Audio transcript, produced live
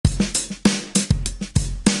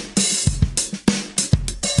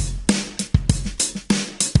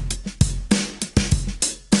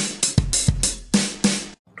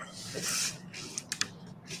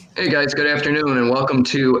Hey guys, good afternoon and welcome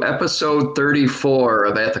to episode 34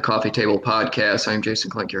 of At the Coffee Table podcast. I'm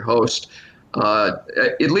Jason Klink, your host.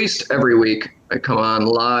 At least every week I come on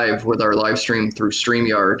live with our live stream through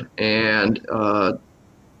StreamYard and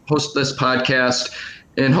host this podcast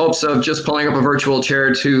in hopes of just pulling up a virtual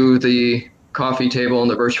chair to the coffee table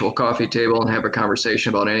and the virtual coffee table and have a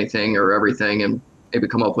conversation about anything or everything and maybe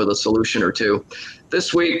come up with a solution or two.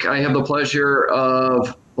 This week I have the pleasure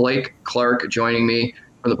of Blake Clark joining me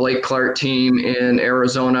from the Blake Clark team in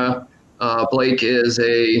Arizona. Blake is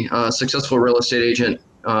a successful real estate agent.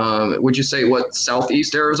 Would you say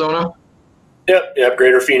Southeast Arizona? Yep.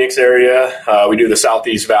 Greater Phoenix area. We do the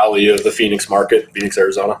Southeast Valley of the Phoenix market, Phoenix,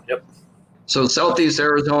 Arizona. Yep. So Southeast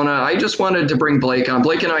Arizona, I just wanted to bring Blake on.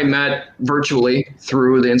 Blake and I met virtually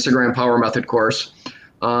through the Instagram Power Method course.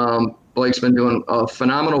 Blake's been doing a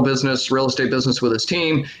phenomenal real estate business with his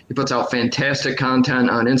team. He puts out fantastic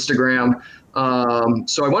content on Instagram.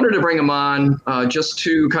 So I wanted to bring him on just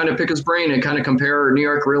to kind of pick his brain and kind of compare New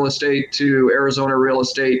York real estate to Arizona real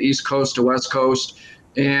estate, East Coast to West Coast,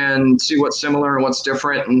 and see what's similar and what's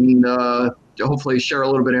different, and hopefully share a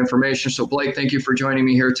little bit of information. So Blake, thank you for joining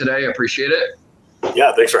me here today. I appreciate it.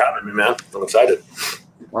 Yeah, thanks for having me, man. I'm excited.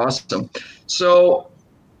 Awesome. So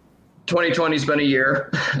 2020 has been a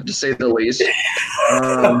year, to say the least.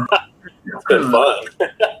 It's been fun.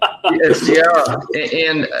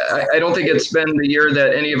 And I don't think it's been the year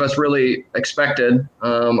that any of us really expected.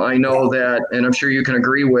 I know that, and I'm sure you can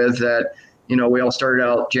agree with that, we all started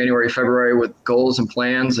out January, February with goals and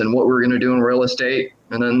plans and what we were going to do in real estate,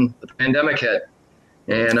 and then the pandemic hit.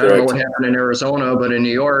 And I don't know what happened in Arizona, but in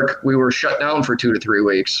New York, we were shut down for 2 to 3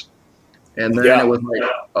 weeks. And then it was like,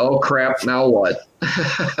 oh crap, now what?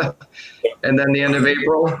 And then the end of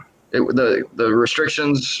April, the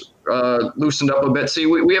restrictions loosened up a bit. See,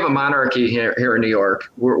 we have a monarchy here in New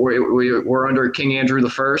York. We're under King Andrew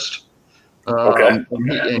I. And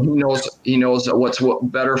he knows what's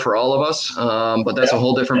better for all of us. But that's a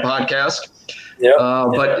whole different podcast.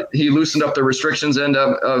 But he loosened up the restrictions end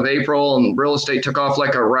of April, and real estate took off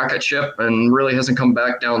like a rocket ship and really hasn't come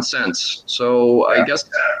back down since. So I guess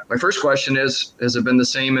my first question is, has it been the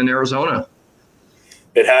same in Arizona?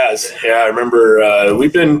 It has. Yeah, I remember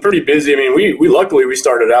we've been pretty busy. I mean, we luckily we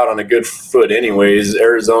started out on a good foot anyways.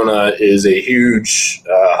 Arizona is a huge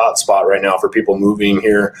hot spot right now for people moving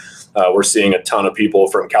here. We're seeing a ton of people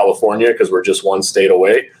from California because we're just one state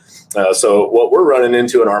away. So what we're running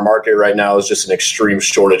into in our market right now is just an extreme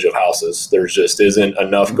shortage of houses. There just isn't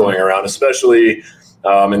enough going around, especially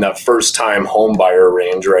in that first-time home buyer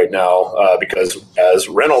range right now, because as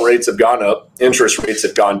rental rates have gone up, interest rates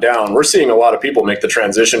have gone down. We're seeing a lot of people make the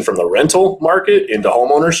transition from the rental market into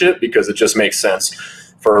home ownership because it just makes sense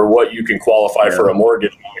for what you can qualify for a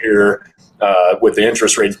mortgage here with the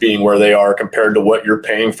interest rates being where they are compared to what you're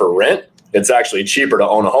paying for rent. It's actually cheaper to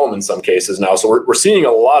own a home in some cases now. So we're seeing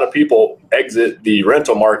a lot of people exit the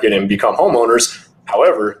rental market and become homeowners.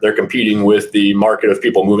 However, they're competing with the market of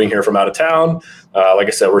people moving here from out of town. Like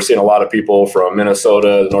I said, we're seeing a lot of people from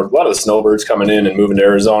Minnesota, a lot of the snowbirds coming in and moving to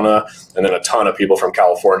Arizona, and then a ton of people from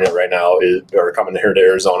California right now are coming here to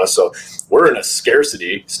Arizona. So we're in a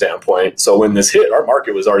scarcity standpoint. So when this hit, our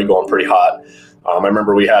market was already going pretty hot. I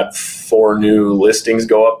remember we had 4 new listings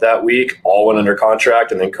go up that week, all went under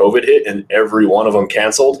contract, and then COVID hit, and every one of them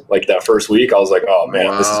canceled. Like that first week, I was like, oh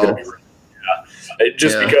man, This is going to be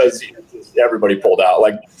because everybody pulled out.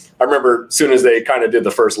 Like I remember as soon as they kind of did the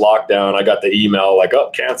first lockdown, I got the email like, oh,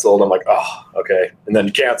 canceled. I'm like, oh, okay. And then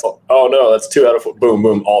canceled. Oh no, that's 2 out of 4. Boom,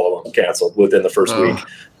 boom. All of them canceled within the first week.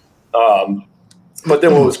 But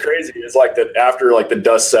then what was crazy is like that after like the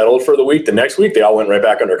dust settled for the week, the next week, they all went right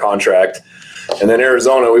back under contract. And then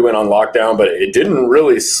Arizona, we went on lockdown, but it didn't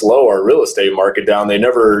really slow our real estate market down. They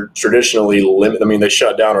never traditionally they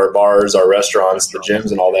shut down our bars, our restaurants, the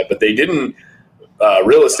gyms and all that, but they didn't.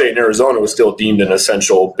 Real estate in Arizona was still deemed an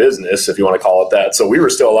essential business, if you want to call it that. So we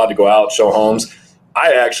were still allowed to go out, show homes.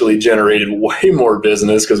 I actually generated way more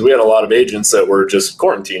business because we had a lot of agents that were just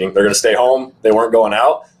quarantining. They're going to stay home. They weren't going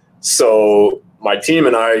out. So my team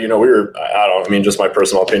and I, just my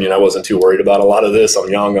personal opinion, I wasn't too worried about a lot of this. I'm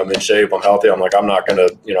young, I'm in shape, I'm healthy. I'm like, I'm not going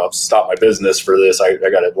to, stop my business for this. I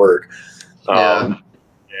got to work. And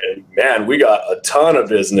man, we got a ton of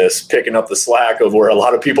business picking up the slack of where a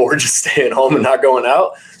lot of people were just staying home and not going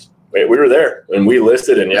out. We were there and we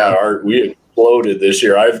listed, and we exploded this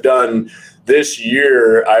year. This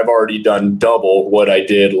year, I've already done double what I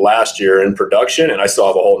did last year in production, and I still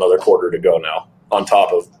have a whole another quarter to go now on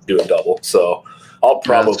top of doing double. So I'll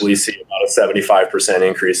probably see about a 75%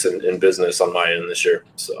 increase in business on my end this year.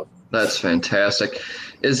 So that's fantastic.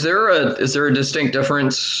 Is there a distinct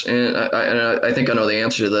difference? And I think I know the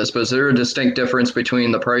answer to this, but is there a distinct difference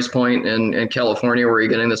between the price point in California where you're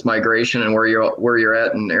getting this migration and where you're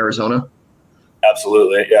at in Arizona?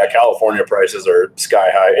 Absolutely. Yeah. California prices are sky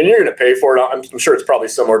high and you're going to pay for it. I'm sure it's probably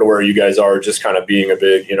similar to where you guys are, just kind of being a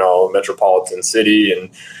big, metropolitan city and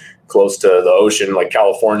close to the ocean, like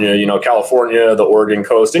California, California, the Oregon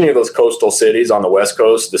coast, any of those coastal cities on the West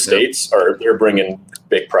Coast, the states they're bringing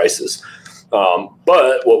big prices.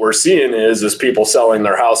 But what we're seeing is people selling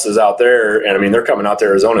their houses out there. And I mean, they're coming out to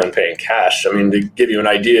Arizona and paying cash. I mean, to give you an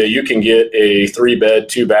idea, you can get a 3-bed,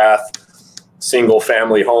 2-bath, single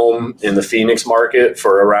family home in the Phoenix market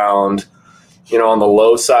for around, on the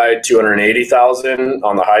low side, 280,000,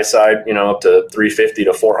 on the high side, up to 350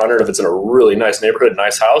 to 400 if it's in a really nice neighborhood,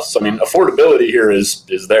 nice house. I mean, affordability here is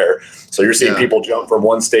there. So you're seeing people jump from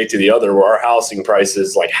one state to the other where our housing price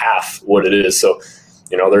is like half what it is. So,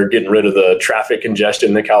 they're getting rid of the traffic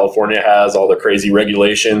congestion that California has, all the crazy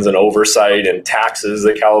regulations and oversight and taxes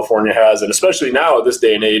that California has. And especially now at this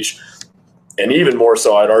day and age, and even more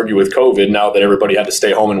so, I'd argue with COVID, now that everybody had to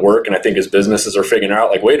stay home and work. And I think as businesses are figuring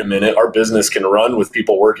out, like, wait a minute, our business can run with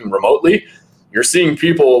people working remotely. You're seeing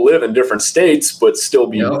people live in different states, but still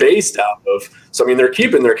be based out of. So, I mean, they're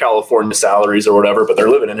keeping their California salaries or whatever, but they're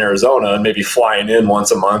living in Arizona and maybe flying in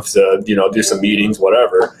once a month to, do some meetings,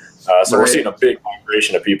 whatever. So we're seeing a big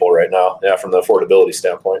migration of people right now, from the affordability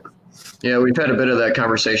standpoint. Yeah, we've had a bit of that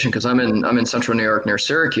conversation because I'm in central New York near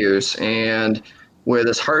Syracuse, and where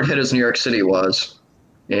this hard hit as New York City was,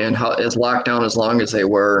 and how as locked down as long as they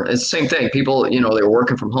were, it's the same thing. People, they were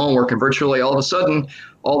working from home, working virtually. All of a sudden,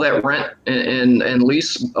 all that rent and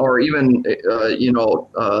lease, or even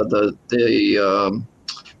the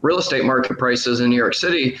real estate market prices in New York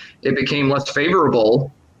City, it became less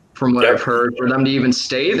favorable, from what I've heard, for them to even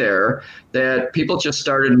stay there. That people just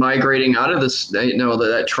started migrating out of this,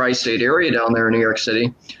 that tri-state area down there in New York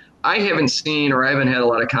City. I haven't seen, or I haven't had a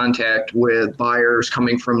lot of contact with buyers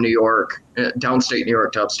coming from New York, downstate New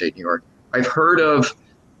York to upstate New York. I've heard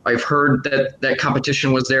that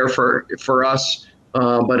competition was there for us,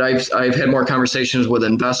 but I've had more conversations with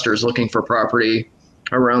investors looking for property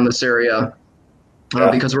around this area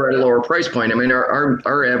because we're at a lower price point. I mean,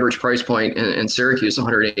 our average price point in Syracuse is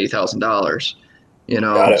 $180,000.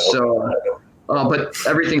 But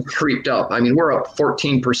everything's creeped up. I mean, we're up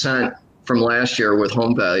 14% from last year with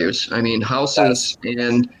home values. I mean, houses,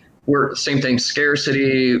 and we're same thing,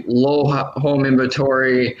 scarcity, low home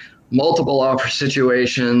inventory, multiple offer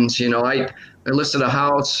situations. I listed a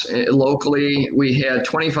house locally. We had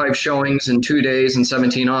 25 showings in 2 days and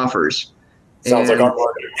 17 offers. Sounds like our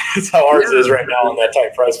market. That's how ours is right now on that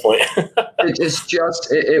type price point.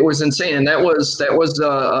 it was insane. And that was a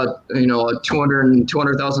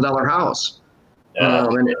 $200,000 house.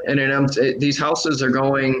 These houses are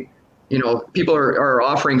going, people are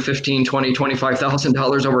offering $15,000, $20,000,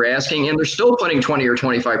 $25,000 over asking, and they're still putting 20 or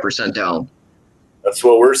 25% down. That's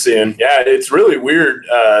what we're seeing. Yeah, it's really weird.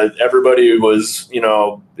 Everybody was,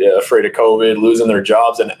 afraid of COVID, losing their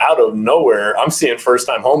jobs, and out of nowhere, I'm seeing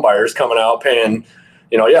first-time home buyers coming out paying,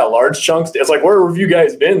 large chunks. It's like, where have you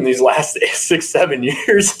guys been these last 6-7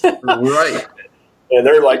 years? Right. And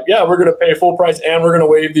they're like, yeah, we're going to pay full price and we're going to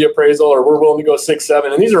waive the appraisal, or we're willing to go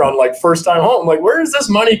 6-7. And these are on like first time home. I'm like, where is this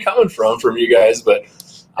money coming from you guys? But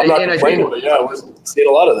I'm not complaining, but we're seeing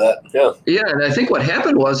a lot of that. Yeah. Yeah. And I think what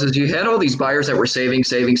happened was you had all these buyers that were saving.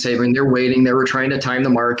 They're waiting. They were trying to time the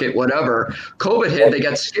market, whatever. COVID hit. They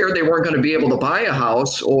got scared they weren't going to be able to buy a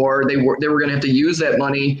house, or they were going to have to use that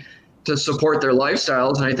money to support their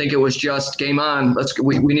lifestyles. And I think it was just game on.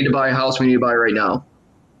 We need to buy a house. We need to buy right now.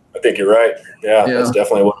 I think you're right. Yeah. That's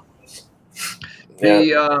definitely what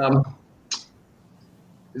it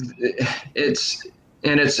is.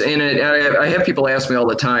 I have people ask me all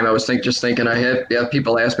the time. I was thinking I have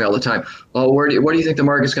people ask me all the time, well, what do you think the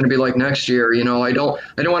market's going to be like next year? I don't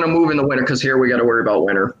want to move in the winter because here we got to worry about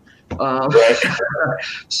winter. Right.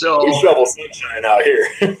 So we shovel sunshine out here.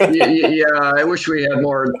 yeah, I wish we had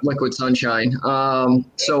more liquid sunshine.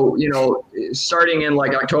 So starting in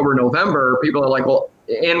like October, November, people are like, well,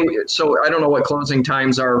 and so I don't know what closing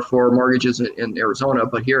times are for mortgages in Arizona,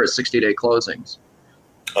 but here it's 60-day closings.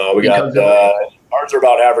 We got ours are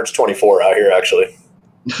about average 24 out here, actually.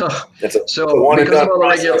 It's so because of all the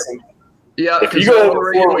regulation, if you go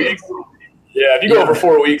over 4 weeks, over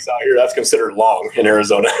 4 weeks out here, that's considered long in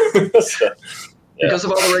Arizona. Because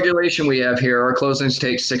of all the regulation we have here, our closings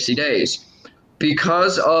take 60 days.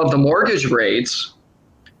 Because of the mortgage rates,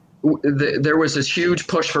 there was this huge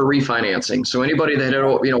push for refinancing. So anybody that had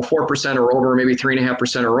 4% or over, maybe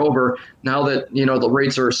 3.5% or over, now that the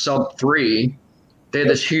rates are sub 3, They had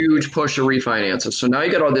this huge push of refinances. So now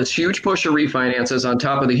you got all this huge push of refinances on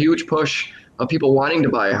top of the huge push of people wanting to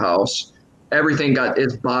buy a house. Everything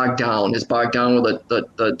is bogged down. Is bogged down with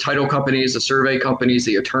the title companies, the survey companies,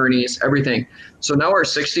 the attorneys, everything. So now our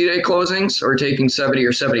 60-day closings are taking 70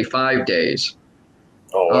 or 75 days.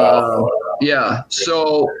 Oh, wow. Yeah.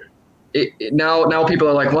 So now people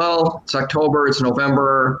are like, well, it's October, it's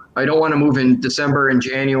November. I don't want to move in December and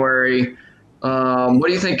January. What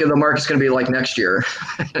do you think the market's going to be like next year?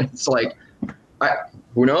 It's like,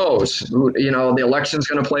 who knows? The election's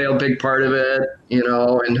going to play a big part of it,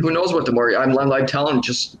 and who knows what the market. I'm telling them,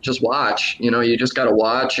 just watch. You just got to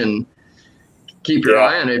watch and keep your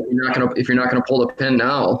eye on it. If you're not gonna pull the pin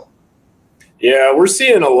now. Yeah, we're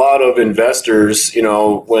seeing a lot of investors,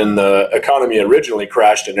 when the economy originally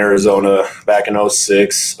crashed in Arizona back in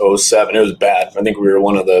 06, 07, it was bad. I think we were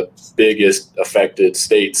one of the biggest affected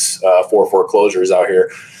states for foreclosures out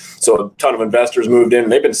here. So a ton of investors moved in,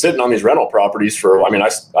 and they've been sitting on these rental properties for,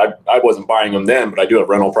 I wasn't buying them then, but I do have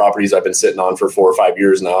rental properties I've been sitting on for 4 or 5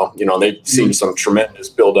 years now. They've seen some tremendous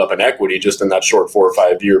buildup in equity just in that short 4 or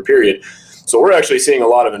 5 year period. So we're actually seeing a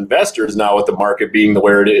lot of investors now with the market being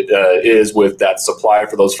where it is with that supply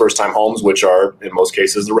for those first-time homes, which are, in most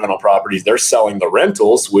cases, the rental properties. They're selling the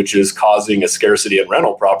rentals, which is causing a scarcity in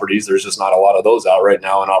rental properties. There's just not a lot of those out right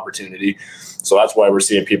now, an opportunity. So that's why we're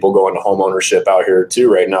seeing people go into home ownership out here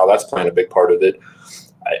too right now. That's playing a big part of it.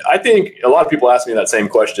 I think a lot of people ask me that same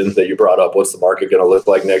question that you brought up. What's the market going to look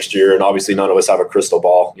like next year? And obviously none of us have a crystal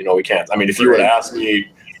ball. We can't. If you were to ask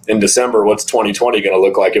me in December, what's 2020 going to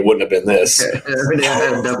look like? It wouldn't have been this. It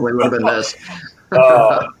definitely would have been this.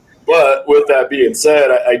 But with that being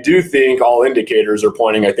said, I do think all indicators are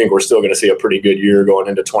pointing. I think we're still going to see a pretty good year going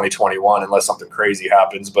into 2021 unless something crazy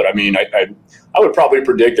happens. But I would probably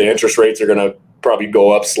predict the interest rates are going to probably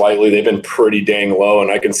go up slightly. They've been pretty dang low,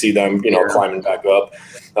 and I can see them, climbing back up.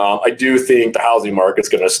 I do think the housing market's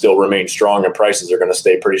going to still remain strong, and prices are going to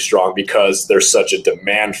stay pretty strong because there's such a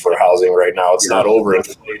demand for housing right now. It's not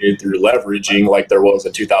overinflated through leveraging like there was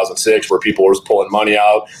in 2006, where people were pulling money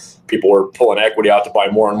out. People were pulling equity out to buy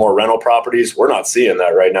more and more rental properties. We're not seeing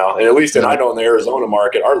that right now. And at least in the Arizona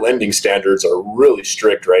market, our lending standards are really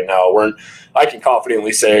strict right now. I can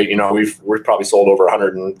confidently say, we've probably sold over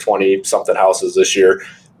 120 something houses this year.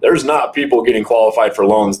 There's not people getting qualified for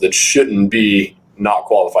loans that shouldn't be not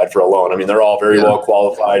qualified for a loan. They're all very well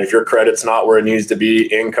qualified. If your credit's not where it needs to be,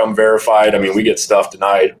 income verified, we get stuff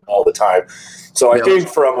denied all the time. So I think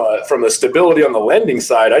from the stability on the lending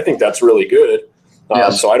side, I think that's really good.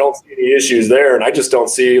 So I don't see any issues there, and I just don't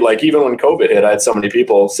see, even when COVID hit, I had so many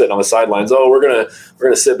people sitting on the sidelines. Oh, we're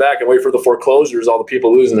gonna sit back and wait for the foreclosures, all the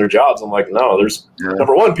people losing their jobs. I'm like, no.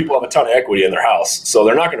 Number one, people have a ton of equity in their house, so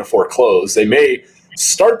they're not going to foreclose. They may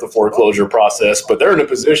start the foreclosure process, but they're in a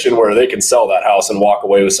position where they can sell that house and walk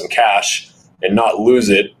away with some cash and not lose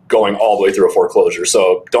it going all the way through a foreclosure.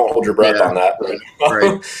 So don't hold your breath on that.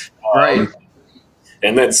 Right.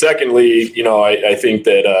 And then secondly, I think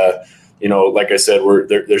that. Like I said,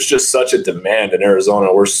 there's just such a demand in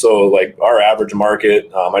Arizona. We're so our average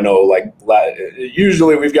market. I know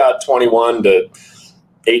usually we've got 21 to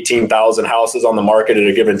 18,000 houses on the market at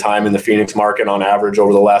a given time in the Phoenix market on average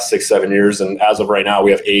over the last 6-7 years. And as of right now,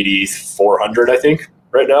 we have 8,400, I think,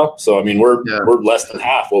 right now. So, we're less than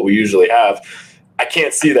half what we usually have. I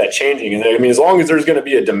can't see that changing. And as long as there's going to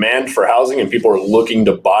be a demand for housing and people are looking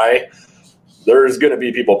to buy, there's going to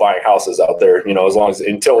be people buying houses out there, as long as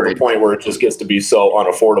until the point where it just gets to be so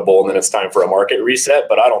unaffordable, and then it's time for a market reset.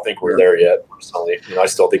 But I don't think we're there yet, personally. I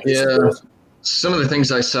still think it's some of the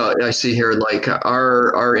things I see here,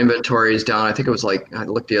 our inventory is down. I think it was I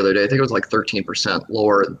looked the other day. I think it was 13%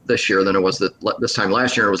 lower this year than it was this time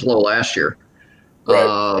last year. It was low last year.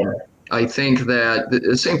 Right. I think that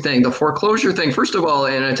the same thing, the foreclosure thing. First of all,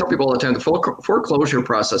 and I tell people all the time, the foreclosure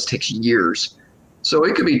process takes years. So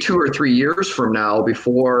it could be 2 or 3 years from now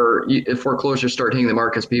before foreclosures start hitting the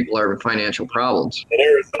markets. People are in financial problems. In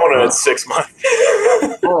Arizona, it's 6 months.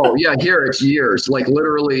 Oh yeah, here it's years.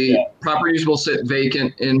 Literally, properties will sit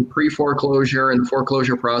vacant in pre-foreclosure and the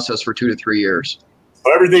foreclosure process for 2 to 3 years.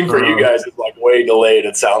 So everything for you guys is way delayed.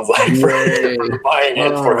 It sounds like for buying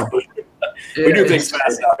and foreclosure. We do things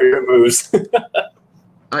fast out here. It moves.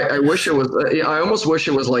 I wish it was. I almost wish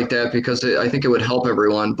it was like that because I think it would help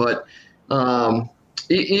everyone, but.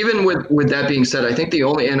 Even with that being said, I think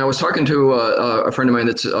and I was talking to a friend of mine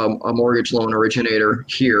that's a mortgage loan originator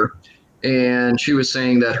here, and she was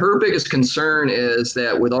saying that her biggest concern is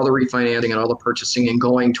that with all the refinancing and all the purchasing and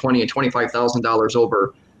going $20,000 and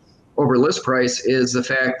 $25,000 over list price is the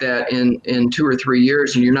fact that in 2 or 3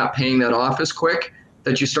 years and you're not paying that off as quick,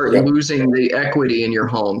 that you start Yep. losing the equity in your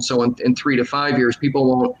home. So in 3 to 5 years, people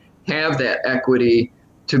won't have that equity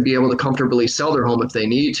to be able to comfortably sell their home if they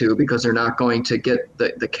need to, because they're not going to get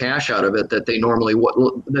the cash out of it that they normally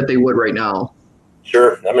would right now.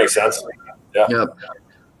 Sure, that makes sense. Yeah. Yep.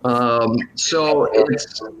 So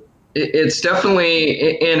it's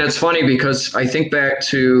definitely, and it's funny because I think back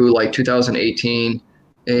to like 2018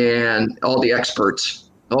 and all the experts.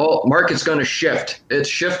 Oh, market's going to shift. It's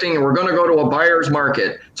shifting, and we're going to go to a buyer's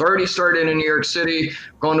market. It's already started in New York City,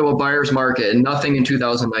 going to a buyer's market, and nothing in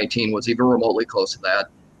 2019 was even remotely close to that.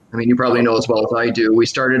 I mean, you probably know as well as I do. We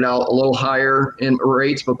started out a little higher in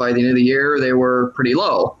rates, but by the end of the year, they were pretty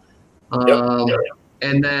low. Yep.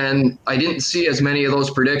 And then I didn't see as many of those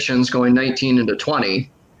predictions going 19 into 20,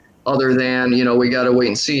 other than, we got to wait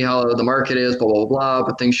and see how the market is, blah, blah, blah,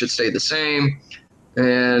 but things should stay the same.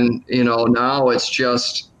 And, now it's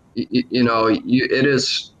just, it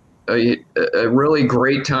is a really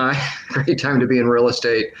great time, great time to be in real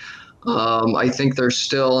estate. I think there's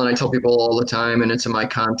still, and I tell people all the time, and it's in my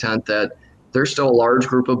content, that there's still a large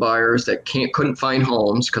group of buyers that couldn't find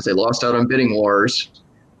homes because they lost out on bidding wars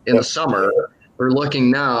in the summer. They're looking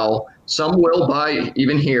now. Some will buy,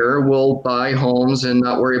 even here, will buy homes and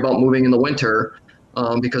not worry about moving in the winter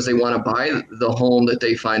because they want to buy the home that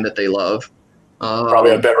they find that they love.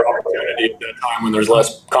 Probably a better opportunity at that time when there's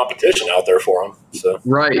less competition out there for them. So.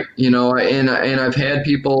 Right. And I've had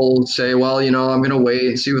people say, well, I'm going to wait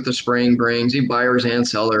and see what the spring brings, buyers and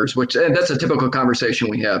sellers, and that's a typical conversation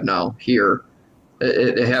we have now here.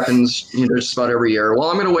 It happens, just about every year. Well,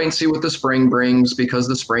 I'm going to wait and see what the spring brings because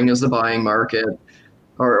the spring is the buying market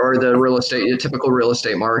or the typical real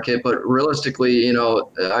estate market. But realistically,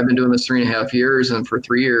 I've been doing this 3.5 years, and for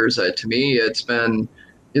 3 years, to me, it's been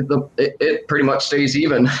it pretty much stays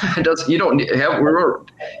even. It does. You don't have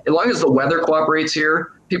as long as the weather cooperates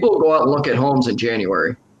here, people will go out and look at homes in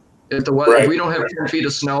January. If the weather, if we don't have 10 feet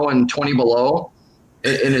of snow and 20 below,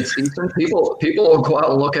 and it's decent, people will go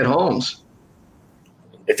out and look at homes.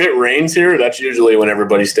 If it rains here, that's usually when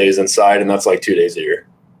everybody stays inside, and that's like 2 days a year.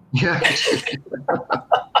 Yeah.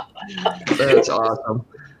 That's awesome.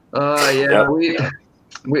 Yeah.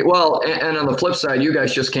 Well, and on the flip side, you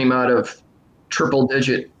guys just came out of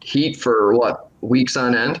triple-digit heat for what, weeks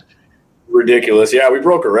on end? Ridiculous. Yeah, we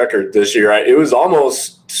broke a record this year. It was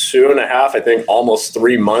almost 2.5, I think, almost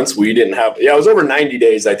 3 months. We didn't have, it was over 90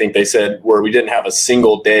 days, I think they said, where we didn't have a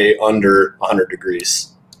single day under 100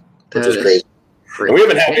 degrees, which is crazy. And we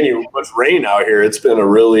haven't had much rain out here. It's been a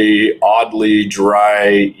really oddly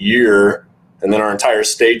dry year. And then our entire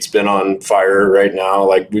state's been on fire right now.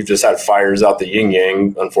 Like, we've just had fires out the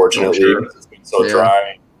yin-yang, unfortunately. Sure. It's been so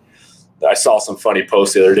dry. I saw some funny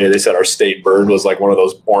posts the other day. They said our state bird was like one of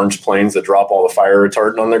those orange planes that drop all the fire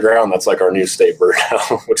retardant on the ground. That's like our new state bird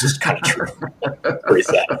now, which is kind of true. Pretty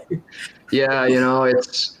sad. Yeah,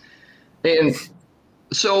 and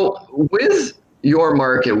so with your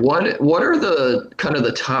market, what are the kind of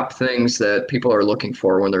the top things that people are looking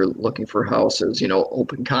for when they're looking for houses?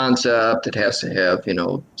 Open concept, it has to have,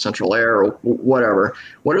 central air or whatever.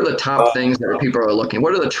 What are the top things that people are looking?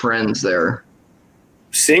 What are the trends there?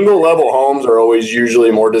 Single level homes are always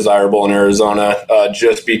usually more desirable in Arizona,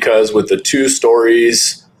 just because with the 2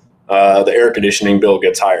 stories, the air conditioning bill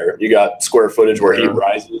gets higher. You got square footage where heat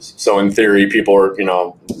rises. So in theory, people are,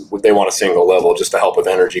 they want a single level just to help with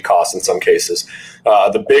energy costs in some cases.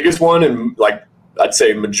 The biggest one, and I'd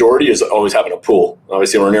say majority, is always having a pool.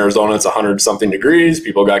 Obviously, we're in Arizona, it's 100-something degrees.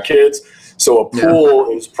 People got kids. So a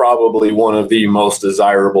pool is probably one of the most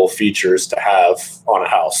desirable features to have on a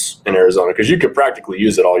house in Arizona, because you could practically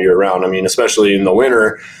use it all year round. I mean, especially in the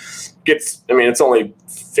winter, it's only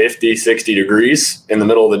 50, 60 degrees in the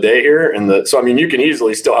middle of the day here. So you can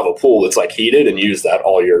easily still have a pool that's like heated and use that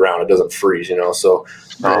all year round. It doesn't freeze, So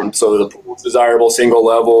the pool's desirable, single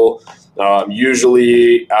level.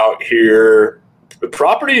 Usually out here,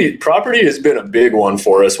 property has been a big one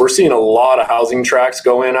for us. We're seeing a lot of housing tracts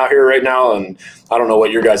go in out here right now. And I don't know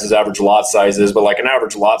what your guys' average lot size is, but like an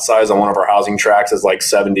average lot size on one of our housing tracts is like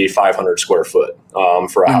 7,500 square foot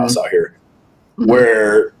for a house out here.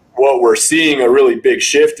 Where what we're seeing a really big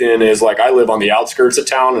shift in is, like, I live on the outskirts of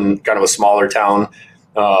town and kind of a smaller town.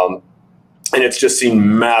 And it's just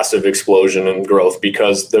seen massive explosion in growth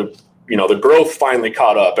because the growth finally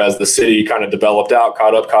caught up as the city kind of developed out,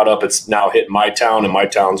 caught up. It's now hit my town, and my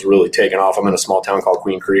town's really taken off. I'm in a small town called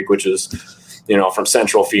Queen Creek, which is, from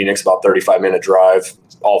central Phoenix, about 35-minute drive,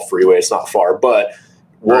 all freeway. It's not far. But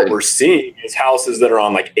what we're seeing is houses that are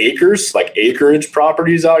on like acres, like acreage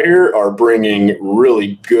properties out here, are bringing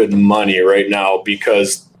really good money right now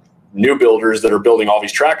because new builders that are building all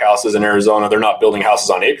these tract houses in Arizona, they're not building houses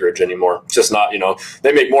on acreage anymore. It's just not,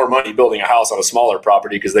 they make more money building a house on a smaller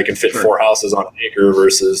property because they can fit 4 houses on an acre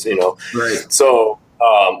versus, Right. So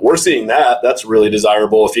we're seeing that. That's really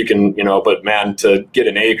desirable if you can, but man, to get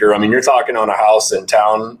an acre, I mean, you're talking on a house in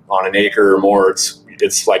town on an acre or more,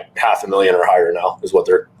 it's like $500,000 or higher now is what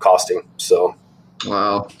they're costing. So.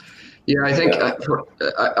 Wow. Yeah, I think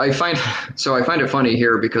I find it funny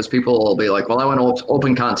here because people will be like, well, I want an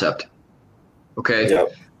open concept. Okay.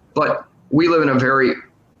 Yep. But we live in a very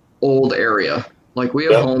old area. Like we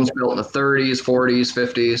have homes built in the 30s, 40s,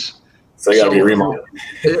 50s. So they got to be remodeled.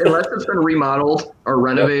 Unless it's been remodeled or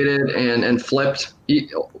renovated and flipped,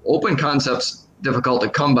 open concept's difficult to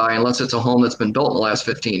come by unless it's a home that's been built in the last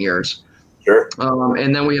 15 years. Sure.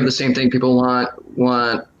 And then we have the same thing. People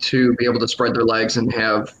want to be able to spread their legs and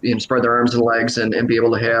have, spread their arms and legs and be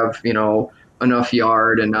able to have, enough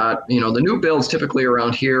yard and not, the new builds typically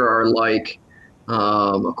around here are like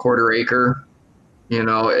a quarter acre,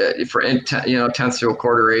 for tenths to a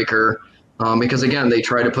quarter acre. Because again, they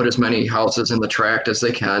try to put as many houses in the tract as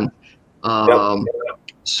they can.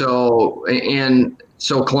 So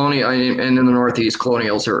colonial, and in the Northeast,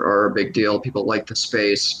 colonials are a big deal. People like the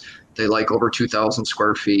space. They like over 2,000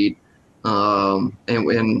 square feet.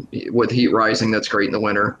 And with heat rising, that's great in the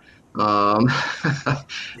winter.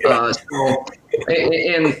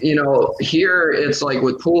 Here it's like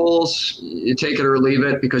with pools, you take it or leave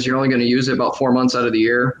it because you're only going to use it about 4 months out of the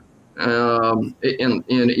year. And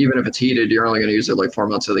even if it's heated, you're only going to use it like 4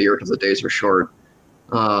 months of the year because the days are short.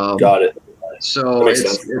 Got it. So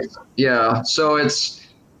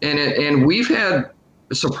and we've had,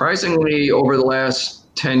 surprisingly, over the last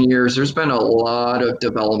 10 years, there's been a lot of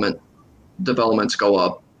developments go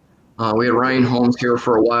up. We had Ryan Homes here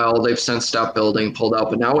for a while. They've since stopped building, pulled out,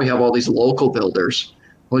 but now we have all these local builders,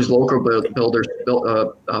 buying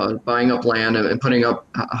up land and putting up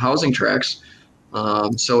housing tracts.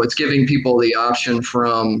 So it's giving people the option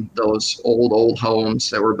from those old homes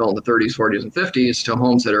that were built in the 30s, 40s, and 50s to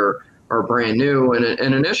homes that are brand new.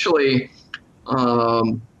 And initially,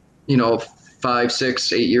 5,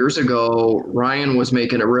 6, 8 years ago, Ryan was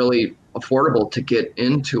making it really affordable to get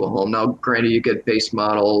into a home. Now, granted, you get base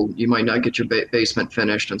model, you might not get your basement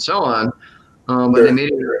finished and so on, but they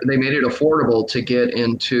made it affordable to get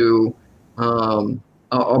into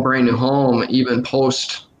a brand new home, even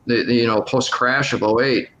post post crash of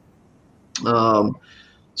 08.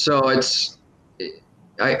 So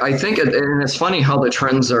I think and it's funny how the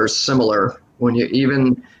trends are similar when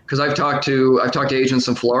because I've talked to agents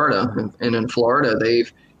in Florida, and in Florida,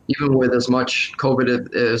 they've, even with as much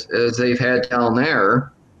COVID as they've had down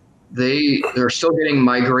there, they're still getting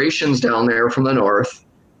migrations down there from the north.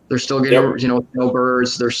 They're still getting,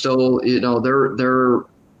 snowbirds. They're still, their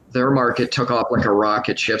market took off like a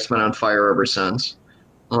rocket ship's been on fire ever since.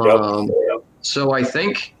 So I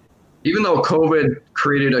think even though COVID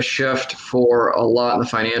created a shift for a lot in the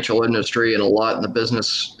financial industry and a lot in the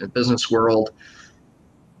business world,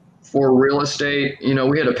 for real estate,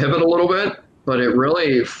 we had to pivot a little bit, but it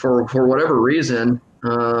really, for whatever reason,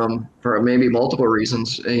 for maybe multiple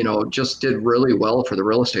reasons, just did really well for the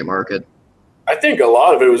real estate market. I think a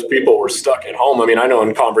lot of it was people were stuck at home. I mean, I know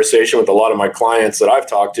in conversation with a lot of my clients that I've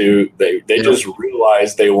talked to, they just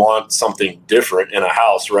realized they want something different in a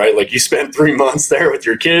house, right? Like you spend 3 months there with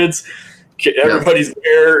your kids, everybody's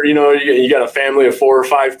there, you got a family of 4 or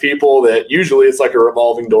 5 people that usually it's like a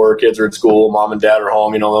revolving door. Kids are at school, mom and dad are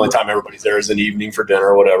home. The only time everybody's there is in the evening for dinner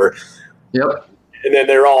or whatever. Yep. And then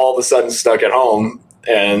they're all of a sudden stuck at home.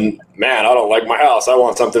 And man, I don't like my house. I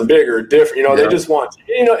want something bigger, different. They just want,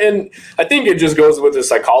 and I think it just goes with the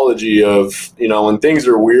psychology of, when things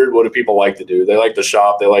are weird, what do people like to do? They like to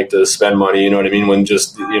shop. They like to spend money. You know what I mean? When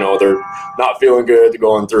just, they're not feeling good,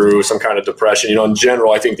 going through some kind of depression, in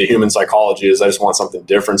general, I think the human psychology is I just want something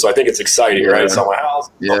different. So I think it's exciting, right? Sell my house,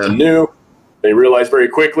 something new. They realize very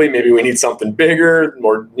quickly, maybe we need something bigger,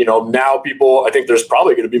 or, now people, I think there's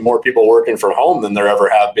probably going to be more people working from home than there ever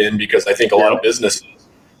have been, because I think a lot of businesses,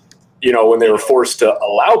 when they were forced to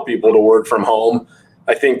allow people to work from home,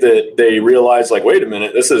 I think that they realized, like, wait a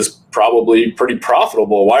minute, this is probably pretty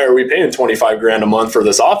profitable. Why are we paying $25,000 a month for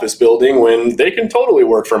this office building when they can totally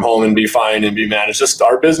work from home and be fine and be managed? Just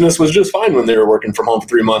our business was just fine when they were working from home for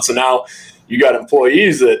 3 months. And now you got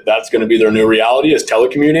employees that's going to be their new reality is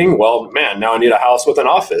telecommuting. Well, man, now I need a house with an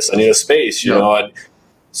office. I need a space,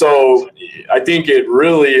 So I think it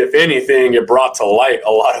really, if anything, it brought to light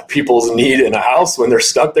a lot of people's need in a house when they're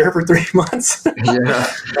stuck there for 3 months. And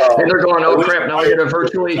they're going, oh crap, now I got to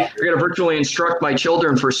virtually instruct my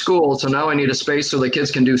children for school. So now I need a space so the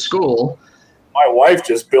kids can do school. my wife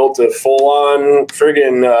just built a full-on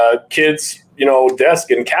friggin' kids,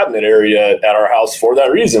 desk and cabinet area at our house for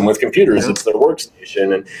that reason with computers. Yeah. It's their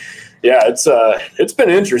workstation. And yeah, it's been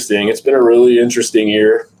interesting. It's been a really interesting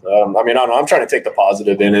year. I don't know. I'm trying to take the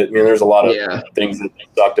positive in it. I mean, there's a lot of things that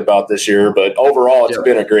sucked about this year, but overall, it's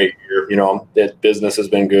been a great year. Business has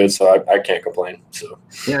been good, so I can't complain. So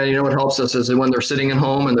yeah, what helps us is when they're sitting at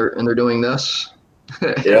home and they're doing this,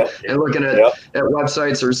 and looking at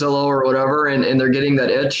websites or Zillow or whatever, and they're getting that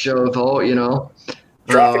itch of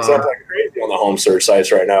traffic's up like crazy on the home search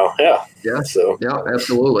sites right now. Yeah. So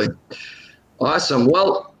absolutely. Awesome.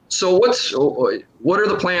 Well, so what are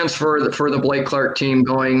the plans for the Blake Clark team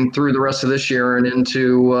going through the rest of this year and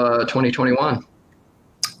into 2021?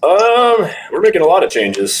 We're making a lot of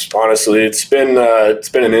changes. Honestly, it's been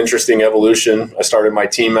an interesting evolution. I started my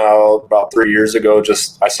team out about 3 years ago.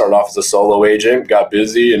 I started off as a solo agent, got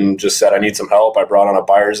busy, and just said I need some help. I brought on a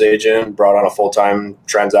buyer's agent, brought on a full-time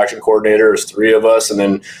transaction coordinator. There's 3 of us, and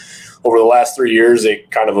then over the last 3 years,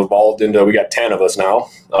 it kind of evolved into we got 10 of us now.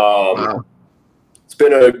 Wow. It's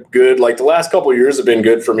been a good, the last couple of years have been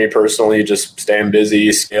good for me personally, just staying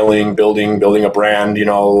busy, scaling, building a brand,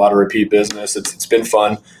 a lot of repeat business. It's been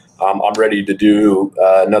fun. I'm ready to do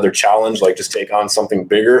another challenge, just take on something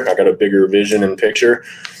bigger. I got a bigger vision and picture.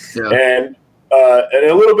 And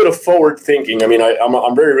a little bit of forward thinking. I mean,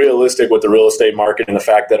 I'm very realistic with the real estate market and the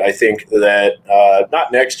fact that I think that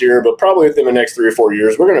not next year, but probably within the next 3 or 4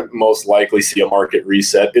 years, we're going to most likely see a market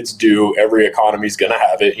reset. It's due. Every economy is going to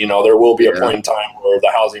have it. There will be a point in time where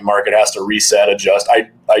the housing market has to reset, adjust.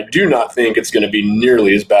 I do not think it's going to be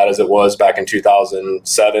nearly as bad as it was back in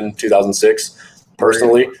 2007, 2006,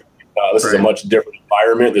 personally. This is a much different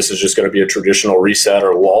environment. This is just going to be a traditional reset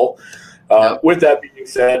or lull. With that being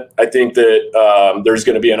said, I think that there's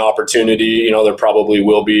going to be an opportunity. There probably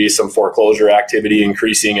will be some foreclosure activity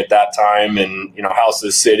increasing at that time, and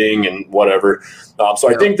houses sitting and whatever. So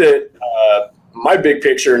I think that my big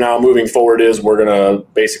picture now moving forward is we're going to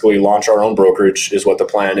basically launch our own brokerage is what the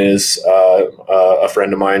plan is. A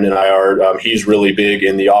friend of mine and I are. He's really big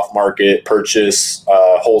in the off-market purchase,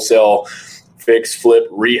 wholesale, fix, flip,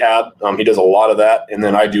 rehab. He does a lot of that. And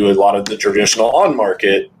then I do a lot of the traditional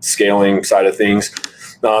on-market scaling side of things.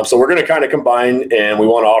 So we're going to kind of combine, and we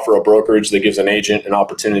want to offer a brokerage that gives an agent an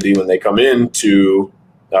opportunity when they come in to,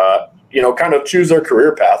 kind of choose their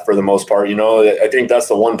career path for the most part. I think that's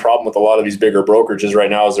the one problem with a lot of these bigger brokerages right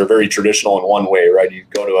now is they're very traditional in one way, right? You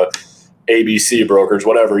go to a ABC brokerage,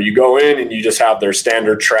 whatever, you go in and you just have their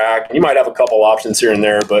standard track. And you might have a couple options here and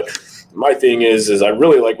there, but my thing is I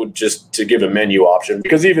really would just to give a menu option,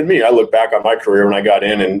 because even me, I look back on my career when I got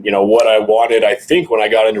in and, what I wanted, I think when I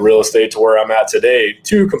got into real estate to where I'm at today,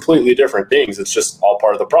 2 completely different things. It's just all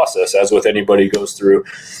part of the process as with anybody goes through.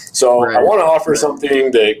 So I want to offer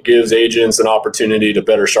something that gives agents an opportunity to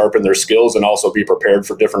better sharpen their skills and also be prepared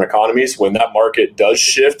for different economies. When that market does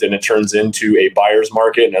shift and it turns into a buyer's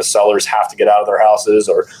market, and as sellers have to get out of their houses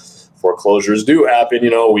or foreclosures do happen,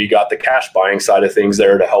 we got the cash buying side of things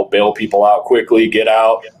there to help bail people out quickly, get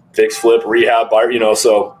out, fix, flip, rehab, buy,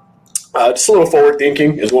 so just a little forward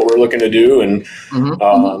thinking is what we're looking to do. And,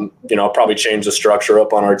 probably change the structure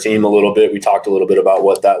up on our team a little bit. We talked a little bit about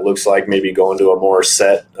what that looks like, maybe go into a more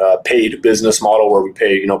set paid business model where we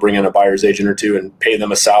pay, bring in a buyer's agent or 2 and pay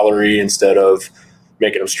them a salary instead of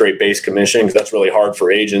making them straight base commission, because that's really hard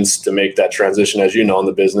for agents to make that transition, as in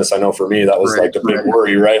the business. I know for me, that was the big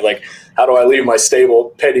worry, right? How do I leave my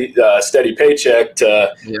stable, steady paycheck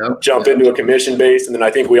to jump into a commission base? And then I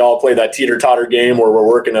think we all play that teeter-totter game where we're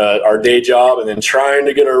working our day job and then trying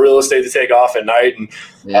to get our real estate to take off at night. And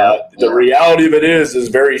the reality of it is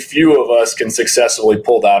very few of us can successfully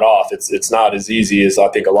pull that off. It's not as easy as I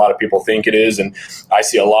think a lot of people think it is. And I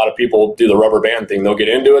see a lot of people do the rubber band thing. They'll get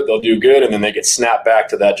into it, they'll do good, and then they get snapped back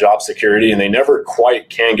to that job security, and they never quite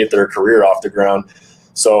can get their career off the ground.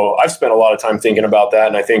 So I've spent a lot of time thinking about that,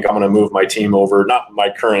 and I think I'm going to move my team over, not my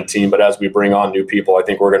current team, but as we bring on new people, I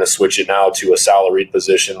think we're going to switch it now to a salaried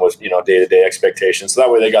position with, day-to-day expectations. So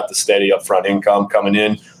that way they got the steady upfront income coming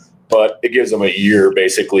in, but it gives them a year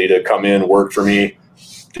basically to come in, work for me,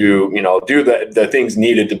 do the things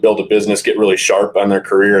needed to build a business, get really sharp on their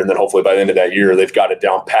career, and then hopefully by the end of that year, they've got it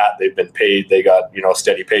down pat, they've been paid, they got, a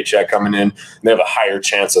steady paycheck coming in, and they have a higher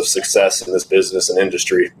chance of success in this business and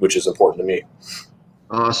industry, which is important to me.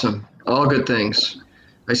 Awesome. All good things.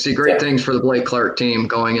 I see great things for the Blake Clark team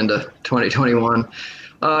going into 2021.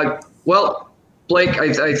 Well, Blake,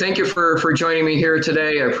 I thank you for joining me here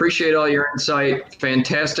today. I appreciate all your insight,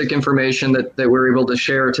 fantastic information that we're able to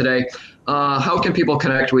share today. How can people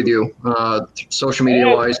connect with you, social media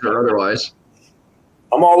wise or otherwise?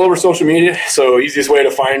 I'm all over social media, so easiest way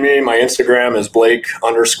to find me, my Instagram is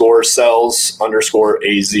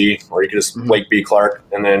Blake_sells_AZ, or you can just Blake B. Clark,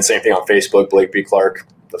 and then same thing on Facebook, Blake B. Clark.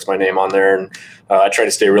 That's my name on there, and I try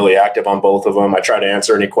to stay really active on both of them. I try to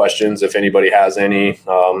answer any questions if anybody has any.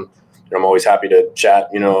 I'm always happy to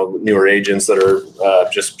chat, newer agents that are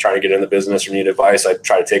just trying to get in the business or need advice. I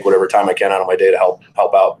try to take whatever time I can out of my day to help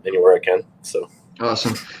out anywhere I can. So.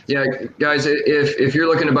 Awesome. Yeah, guys, if you're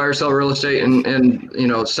looking to buy or sell real estate in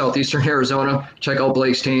southeastern Arizona, check out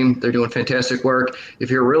Blake's team. They're doing fantastic work.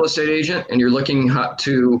 If you're a real estate agent and you're looking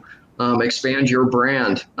to expand your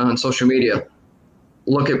brand on social media,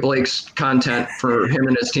 look at Blake's content for him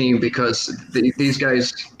and his team, because these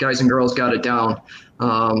guys and girls got it down.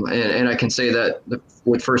 And I can say that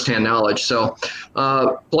with firsthand knowledge. So,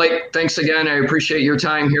 Blake, thanks again. I appreciate your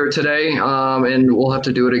time here today, and we'll have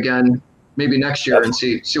to do it again maybe next year and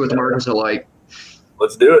see what the markets are like.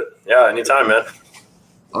 Let's do it. Yeah, anytime, man.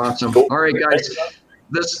 Awesome. Cool. All right, guys.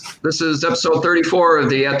 This is episode 34 of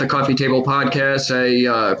the At the Coffee Table podcast. I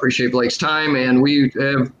appreciate Blake's time, and we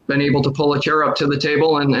have been able to pull a chair up to the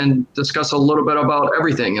table and discuss a little bit about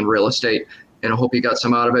everything in real estate. And I hope you got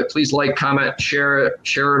some out of it. Please like, comment, share it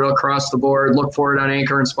across the board. Look for it on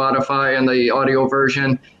Anchor and Spotify and the audio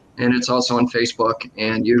version. And it's also on Facebook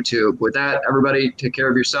and YouTube. With that, everybody, take care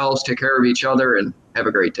of yourselves, take care of each other, and have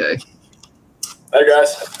a great day. Hey,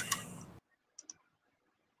 guys.